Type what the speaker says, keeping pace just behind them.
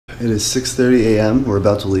It is 6:30 a.m. We're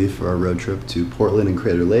about to leave for our road trip to Portland and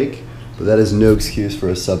Crater Lake, but that is no excuse for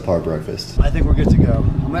a subpar breakfast. I think we're good to go.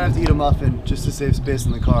 I might have to eat a muffin just to save space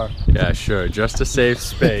in the car. Yeah, sure, just to save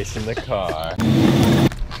space in the car.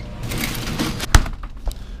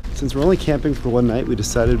 Since we're only camping for one night, we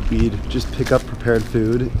decided we'd just pick up prepared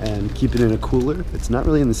food and keep it in a cooler. It's not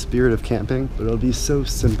really in the spirit of camping, but it'll be so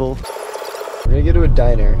simple. We're gonna go to a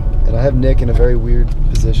diner, and I have Nick in a very weird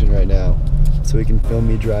position right now, so he can film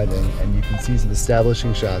me driving, and you can see some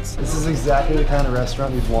establishing shots. This is exactly the kind of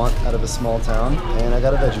restaurant we'd want out of a small town, and I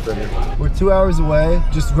got a veggie burger. We're 2 hours away,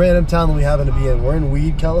 just random town that we happen to be in. We're in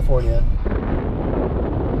Weed, California.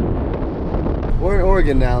 We're in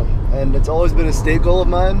Oregon now, and it's always been a state goal of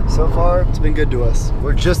mine. So far, it's been good to us.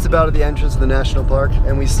 We're just about at the entrance of the national park,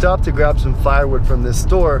 and we stopped to grab some firewood from this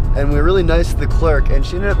store, and we were really nice to the clerk, and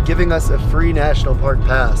she ended up giving us a free national park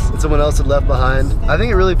pass that someone else had left behind. I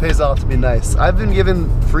think it really pays off to be nice. I've been given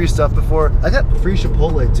free stuff before. I got free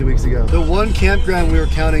Chipotle 2 weeks ago. The one campground we were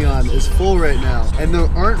counting on is full right now, and there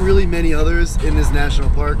aren't really many others in this national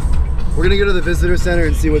park. We're gonna go to the visitor center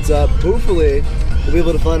and see what's up. Hopefully, we'll be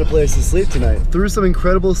able to find a place to sleep tonight. Through some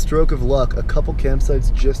incredible stroke of luck, a couple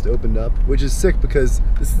campsites just opened up, which is sick because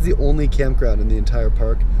this is the only campground in the entire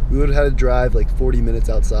park. We would have had to drive like 40 minutes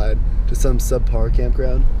outside to some subpar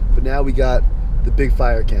campground, but now we got the Big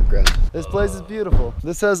Fire campground. This place is beautiful.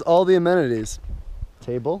 This has all the amenities.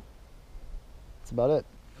 Table, that's about it.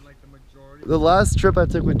 The last trip I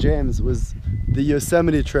took with James was the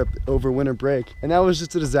Yosemite trip over winter break, and that was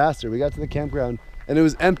just a disaster. We got to the campground and it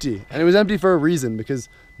was empty, and it was empty for a reason, because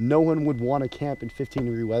no one would want to camp in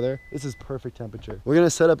 15-degree weather. This is perfect temperature. We're gonna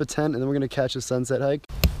set up a tent and then we're gonna catch a sunset hike.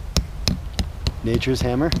 Nature's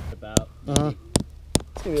hammer. It's gonna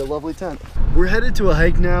be a lovely tent. We're headed to a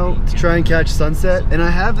hike now to try and catch sunset, and I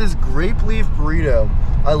have this grape leaf burrito.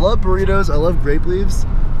 I love burritos, I love grape leaves.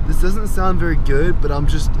 This doesn't sound very good, but I'm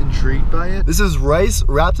just intrigued by it. This is rice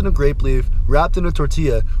wrapped in a grape leaf, wrapped in a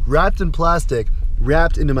tortilla, wrapped in plastic,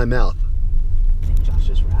 wrapped into my mouth. I think Josh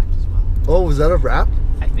just wrapped as well. Oh, was that a wrap?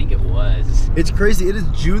 I think it was. It's crazy. It is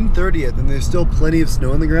June 30th and there's still plenty of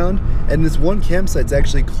snow on the ground, and this one campsite's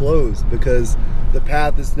actually closed because the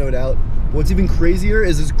path is snowed out. What's even crazier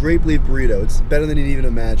is this grape leaf burrito. It's better than you'd even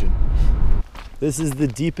imagine. This is the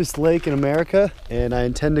deepest lake in America, and I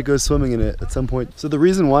intend to go swimming in it at some point. So the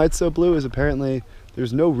reason why it's so blue is apparently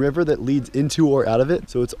there's no river that leads into or out of it,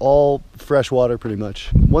 so it's all fresh water pretty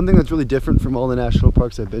much. One thing that's really different from all the national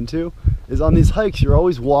parks I've been to is on these hikes, you're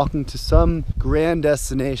always walking to some grand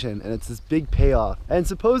destination, and it's this big payoff. And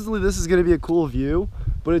supposedly this is gonna be a cool view,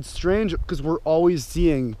 but it's strange because we're always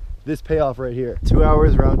seeing this payoff right here. 2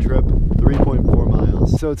 hours round trip, 3.4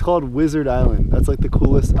 miles. So it's called Wizard Island. That's like the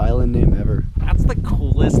coolest island name ever. That's the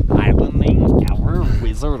coolest island name ever,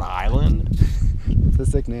 Wizard Island. It's a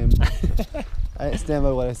sick name. I stand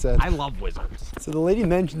by what I said. I love wizards. So the lady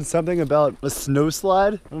mentioned something about a snow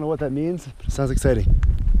slide. I don't know what that means, but it sounds exciting.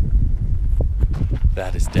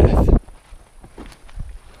 That is death.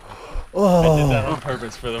 Oh. I did that on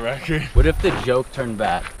purpose for the record. What if the joke turned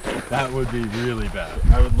bad? That would be really bad.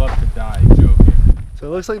 I would love to die joking. So it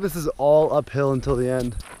looks like this is all uphill until the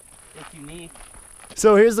end. If you need.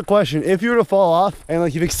 So here's the question. If you were to fall off and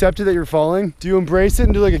like you've accepted that you're falling, do you embrace it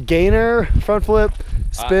and do like a gainer, front flip,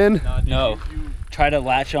 spin? No. Try to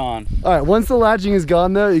latch on. All right, once the latching is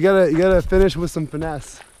gone though, you gotta finish with some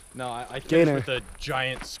finesse. No, I Gainer. finished with a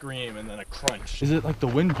giant scream and then a crunch. Is it like the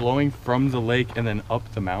wind blowing from the lake and then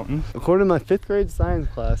up the mountain? According to my 5th grade science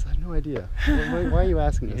class, I have no idea. Why are you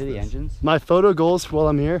asking You us hear the this? engines? My photo goals while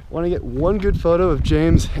I'm here, I want to get one good photo of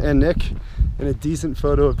James and Nick and a decent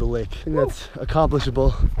photo of the lake. I think that's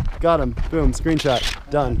accomplishable. Got him. Boom, screenshot.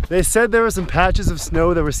 Done. They said there were some patches of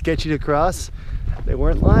snow that were sketchy to cross. They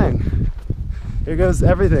weren't lying. Here goes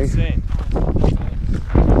everything. Insane.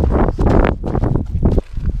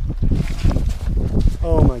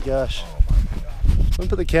 Oh my gosh. I'm gonna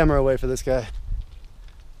put the camera away for this guy.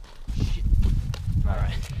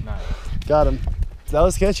 Alright, nice. Got him. That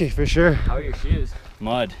was sketchy for sure. How are your shoes?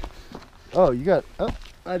 Mud. Oh, you got, oh,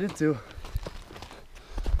 I did too.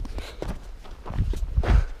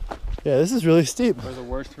 Yeah, this is really steep. Or the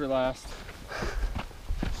worst for last.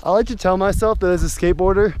 I like to tell myself that as a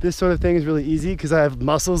skateboarder, this sort of thing is really easy because I have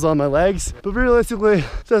muscles on my legs, but realistically,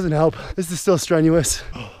 it doesn't help. This is still strenuous.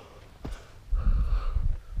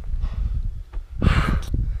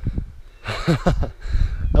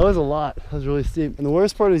 That was a lot. That was really steep. And the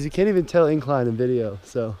worst part is you can't even tell incline in video,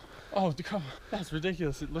 so Oh, come on. That's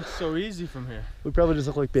ridiculous. It looks so easy from here. We probably just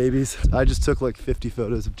look like babies. I just took like 50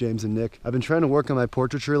 photos of James and Nick. I've been trying to work on my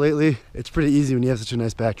portraiture lately. It's pretty easy when you have such a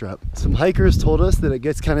nice backdrop. Some hikers told us that it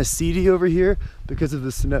gets kind of seedy over here because of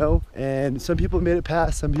the snow, and some people made it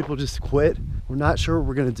past, some people just quit. We're not sure what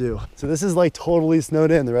we're gonna do. So this is like totally snowed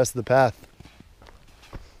in, the rest of the path.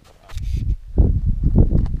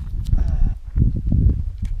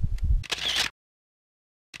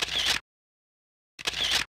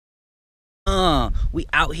 We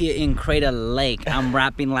out here in Crater Lake. I'm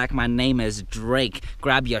rapping like my name is Drake.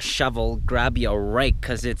 Grab your shovel, grab your rake,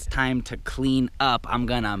 cause it's time to clean up. I'm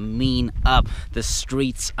gonna mean up. The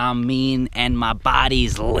streets are mean and my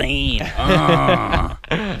body's lean. I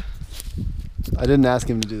didn't ask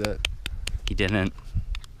him to do that. He didn't.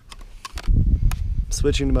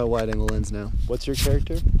 Switching to my wide angle lens now. What's your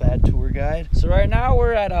character? Bad tour guide. So right now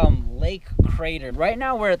we're at Lake Crater. Right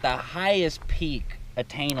now we're at the highest peak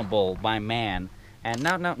attainable by man. And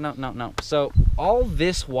no. So all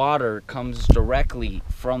this water comes directly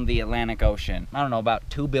from the Atlantic Ocean. I don't know, about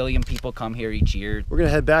 2 billion people come here each year. We're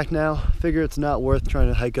gonna head back now. Figure it's not worth trying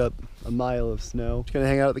to hike up a mile of snow. Just gonna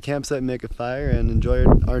hang out at the campsite and make a fire and enjoy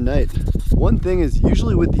our night. One thing is,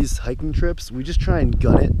 usually with these hiking trips, we just try and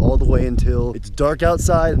gun it all the way until it's dark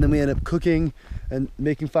outside, and then we end up cooking and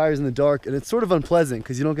making fires in the dark, and it's sort of unpleasant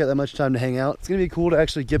because you don't get that much time to hang out. It's gonna be cool to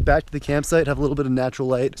actually get back to the campsite, have a little bit of natural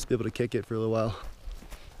light, just be able to kick it for a little while.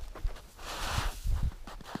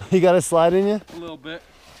 You got a slide in you? A little bit.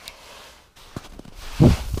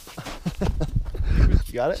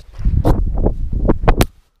 You got it?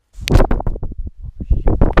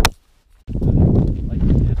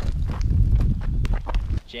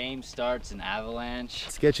 James starts an avalanche.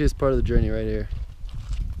 Sketchiest part of the journey right here.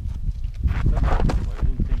 I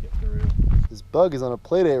didn't think it through. This bug is on a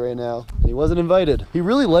play date right now, and he wasn't invited. He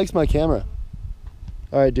really likes my camera.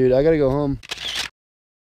 All right, dude, I gotta go home.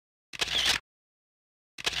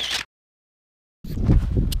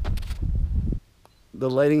 The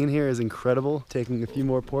lighting in here is incredible. Taking a few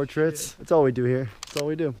more portraits. That's all we do here. That's all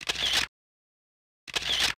we do.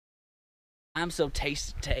 I'm so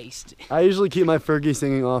tasty. I usually keep my Fergie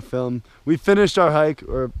singing off film. We finished our hike,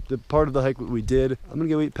 or the part of the hike we did. I'm gonna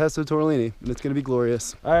go eat pesto tortellini, and it's gonna be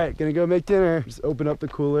glorious. All right, gonna go make dinner. Just open up the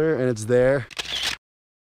cooler, and it's there.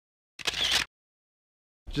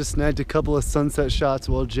 Just snagged a couple of sunset shots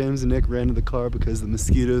while James and Nick ran to the car because the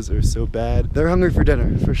mosquitoes are so bad. They're hungry for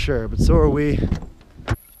dinner, for sure, but so are we.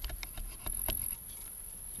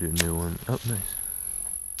 Do a new one. Oh, nice.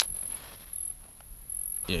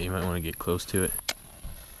 Yeah, you might want to get close to it.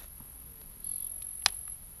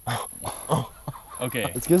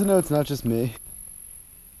 Okay. It's good to know it's not just me.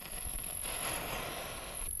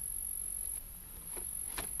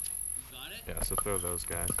 Yeah, so throw those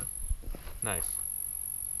guys. Nice.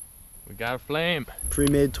 We got a flame.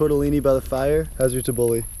 Pre-made tortellini by the fire. How's your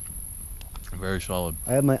tabbouleh? Very solid.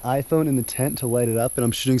 I have my iPhone in the tent to light it up, and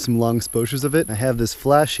I'm shooting some long exposures of it. I have this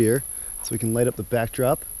flash here, so we can light up the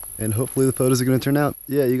backdrop, and hopefully the photos are gonna turn out.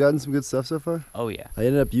 Yeah, you gotten some good stuff so far? Oh yeah. I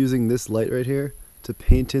ended up using this light right here to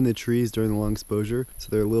paint in the trees during the long exposure, so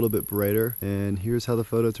they're a little bit brighter, and here's how the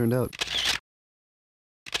photo turned out.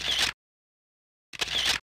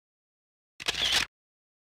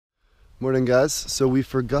 Morning guys, so we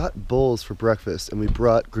forgot bowls for breakfast and we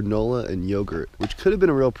brought granola and yogurt, which could have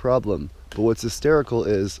been a real problem, but what's hysterical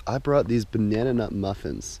is I brought these banana nut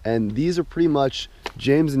muffins, and these are pretty much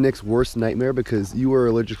James and Nick's worst nightmare because you are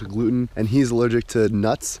allergic to gluten and he's allergic to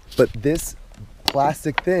nuts, but this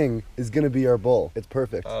plastic thing is gonna be our bowl. It's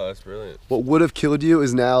perfect. Oh, that's brilliant. What would have killed you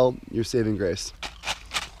is now your saving grace.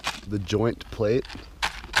 The joint plate,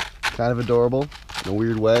 kind of adorable in a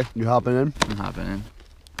weird way. You hopping in? I'm hopping in.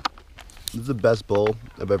 This is the best bowl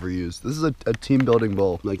I've ever used. This is a team building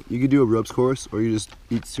bowl. Like, you could do a ropes course or you just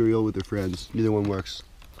eat cereal with your friends. Neither one works.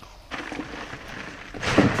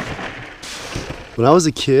 When I was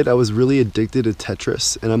a kid, I was really addicted to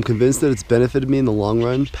Tetris, and I'm convinced that it's benefited me in the long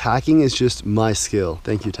run. Packing is just my skill.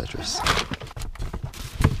 Thank you, Tetris.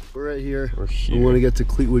 We're right here. We want to get to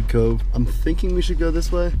Cleetwood Cove. I'm thinking we should go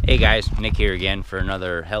this way. Hey guys, Nick here again for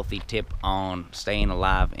another healthy tip on staying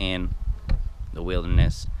alive in the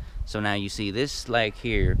wilderness. So now you see this lake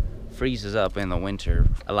here freezes up in the winter.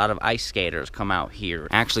 A lot of ice skaters come out here.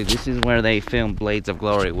 Actually, this is where they filmed Blades of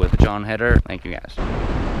Glory with John Heder. Thank you guys.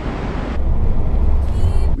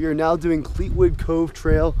 We are now doing Cleetwood Cove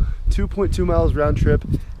Trail, 2.2 miles round trip,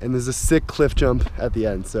 and there's a sick cliff jump at the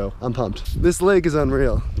end, so I'm pumped. This lake is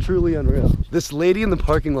unreal, truly unreal. This lady in the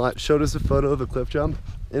parking lot showed us a photo of the cliff jump,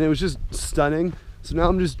 and it was just stunning, So now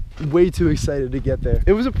I'm just way too excited to get there.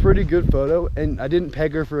 It was a pretty good photo, and I didn't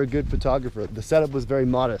peg her for a good photographer. The setup was very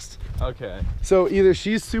modest. Okay. So either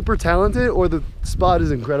she's super talented or the spot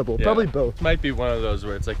is incredible. Yeah. Probably both. Might be one of those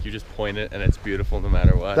where it's like you just point it and it's beautiful no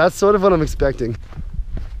matter what. That's sort of what I'm expecting.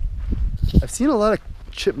 I've seen a lot of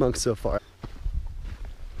chipmunks so far.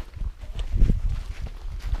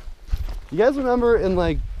 You guys remember in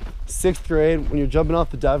like 6th grade when you're jumping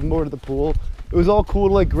off the diving board at the pool? It was all cool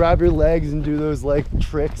to like grab your legs and do those like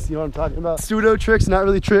tricks, you know what I'm talking about? Pseudo tricks, not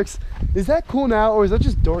really tricks. Is that cool now or is that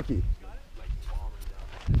just dorky?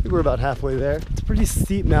 I think we're about halfway there. It's a pretty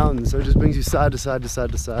steep mountain, so it just brings you side to side to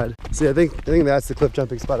side to side. See, I think that's the cliff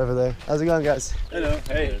jumping spot over there. How's it going, guys? Hello.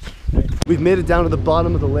 Hey. We've made it down to the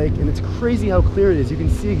bottom of the lake, and it's crazy how clear it is. You can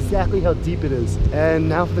see exactly how deep it is. And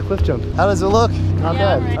now for the cliff jump. How does it look? Not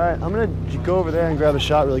bad. All right, I'm gonna go over there and grab a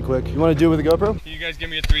shot really quick. You wanna do it with a GoPro? Can you guys give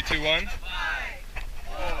me a 3, 2, 1?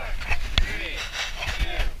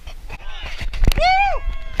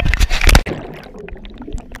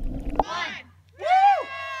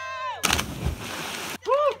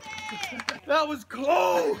 That was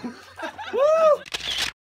close! Woo!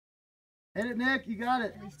 Hit it, Nick. You got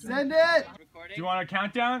it. Send it. Do you want a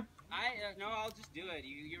countdown? No, I'll just do it.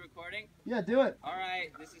 You recording? Yeah, do it. All right,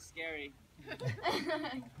 this is scary.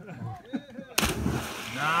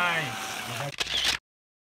 Nice.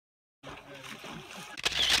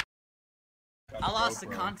 I lost the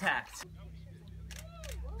contact.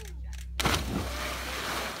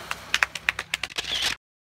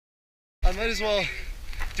 I might as well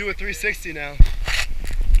do a 360 now.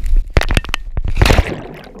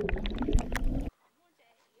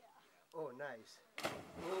 Oh, nice.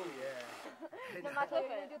 Oh, yeah. No matter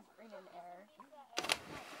if it's bring in air.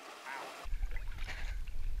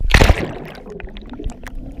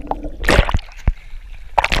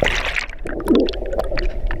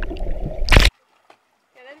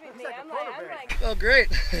 Yeah, that'd be me. I'm like. Oh, great.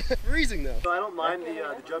 Freezing though. I don't mind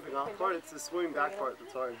the jumping off part, it's the swimming back part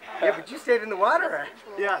that's hard. Yeah, but you stayed in the water.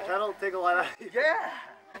 Yeah, that'll take a lot out. Yeah,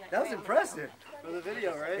 that was impressive. For the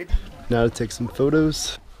video, right? Now to take some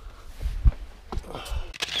photos.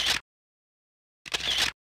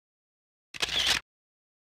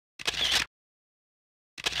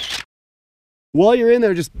 While you're in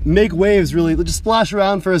there, just make waves really. Just splash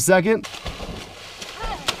around for a second.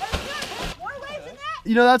 More waves than that?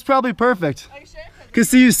 You know, that's probably perfect. Are you sure? Cause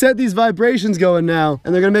see, you set these vibrations going now,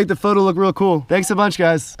 and they're gonna make the photo look real cool. Thanks a bunch,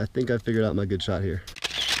 guys. I think I figured out my good shot here.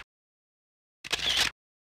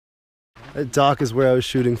 That dock is where I was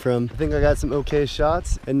shooting from. I think I got some okay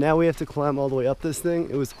shots, and now we have to climb all the way up this thing.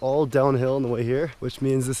 It was all downhill on the way here, which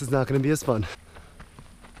means this is not gonna be as fun.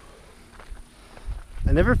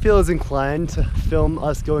 I never feel as inclined to film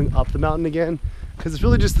us going up the mountain again, because it's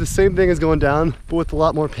really just the same thing as going down, but with a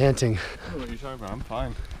lot more panting. What are you talking about? I'm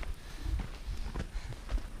fine.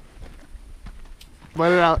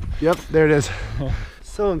 Let it out. Yep, there it is.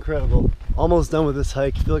 So incredible. Almost done with this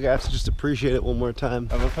hike. I feel like I have to just appreciate it one more time.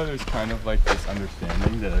 I love how there's kind of like this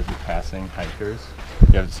understanding that as you're passing hikers,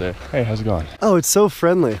 you have to say, hey, how's it going? Oh, it's so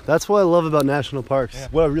friendly. That's what I love about national parks. Yeah.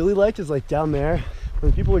 What I really liked is like down there,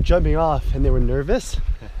 when people were jumping off and they were nervous,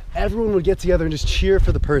 everyone would get together and just cheer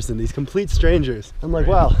for the person, these complete strangers. I'm like,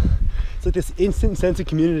 wow, it's like this instant sense of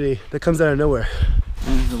community that comes out of nowhere.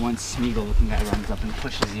 And this is the one Smeagol looking guy runs up and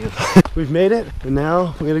pushes you. We've made it, and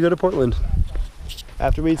now we're gonna go to Portland.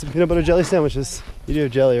 After we eat some peanut butter jelly sandwiches. You do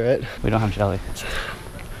have jelly, right? We don't have jelly.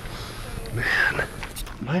 Man,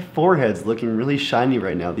 my forehead's looking really shiny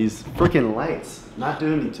right now. These freaking lights, not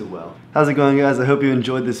doing me too well. How's it going, guys? I hope you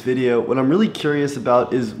enjoyed this video. What I'm really curious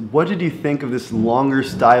about is what did you think of this longer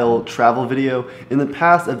style travel video? In the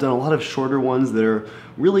past, I've done a lot of shorter ones that are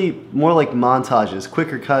really more like montages,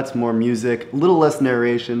 quicker cuts, more music, a little less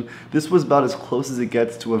narration. This was about as close as it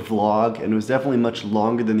gets to a vlog, and it was definitely much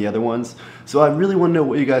longer than the other ones. So I really want to know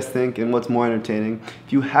what you guys think and what's more entertaining.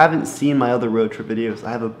 If you haven't seen my other road trip videos,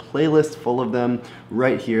 I have a playlist full of them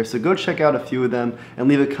right here. So go check out a few of them and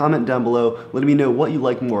leave a comment down below letting me know what you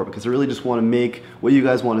like more, because I really just want to make what you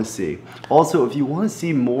guys want to see. Also, if you want to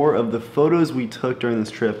see more of the photos we took during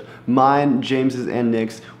this trip, mine, James's, and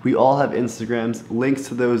Nick's, we all have Instagrams, links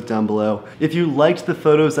to those down below. If you liked the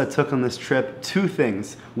photos I took on this trip, two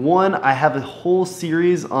things. One, I have a whole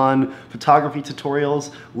series on photography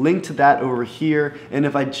tutorials, link to that over here. And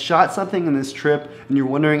if I shot something in this trip and you're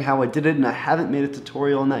wondering how I did it and I haven't made a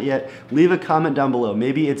tutorial on that yet, leave a comment down below.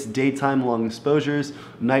 Maybe it's daytime long exposures,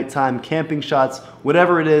 nighttime camping shots, shots,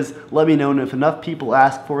 whatever it is, let me know, and if enough people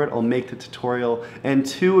ask for it, I'll make the tutorial. And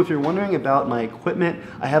 2, if you're wondering about my equipment,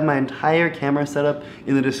 I have my entire camera setup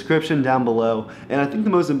in the description down below. And I think the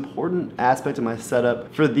most important aspect of my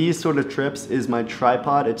setup for these sort of trips is my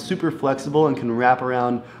tripod. It's super flexible and can wrap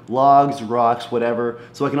around logs, rocks, whatever,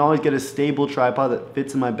 so I can always get a stable tripod that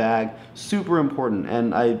fits in my bag. Super important,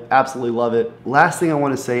 and I absolutely love it. Last thing I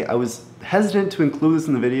want to say, I was hesitant to include this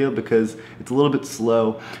in the video because it's a little bit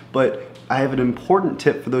slow, but I have an important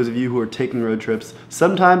tip for those of you who are taking road trips.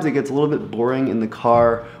 Sometimes it gets a little bit boring in the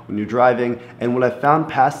car when you're driving, and what I found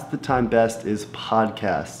passes the time best is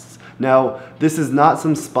podcasts. Now, this is not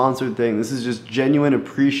some sponsored thing. This is just genuine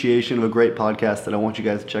appreciation of a great podcast that I want you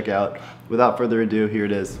guys to check out. Without further ado, here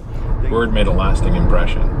it is. Word made a lasting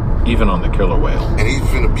impression, even on the killer whale. And he's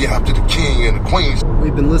finna be after the king and the queen.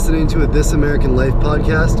 We've been listening to a This American Life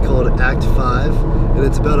podcast called Act 5, and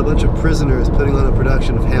it's about a bunch of prisoners putting on a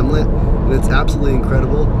production of Hamlet, and it's absolutely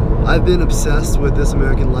incredible. I've been obsessed with This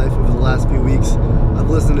American Life over the last few weeks. I've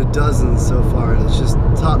listened to dozens so far, and it's just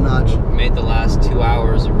top notch. Made the last 2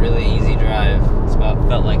 hours a really easy drive. It's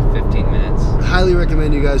felt like 15 minutes. I highly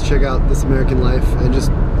recommend you guys check out This American Life and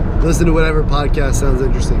just listen to whatever podcast sounds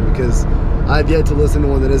interesting, because I've yet to listen to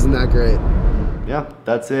one that isn't that great. Yeah,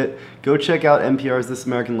 that's it. Go check out NPR's This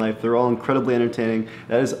American Life. They're all incredibly entertaining.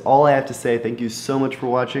 That is all I have to say. Thank you so much for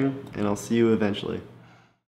watching, and I'll see you eventually.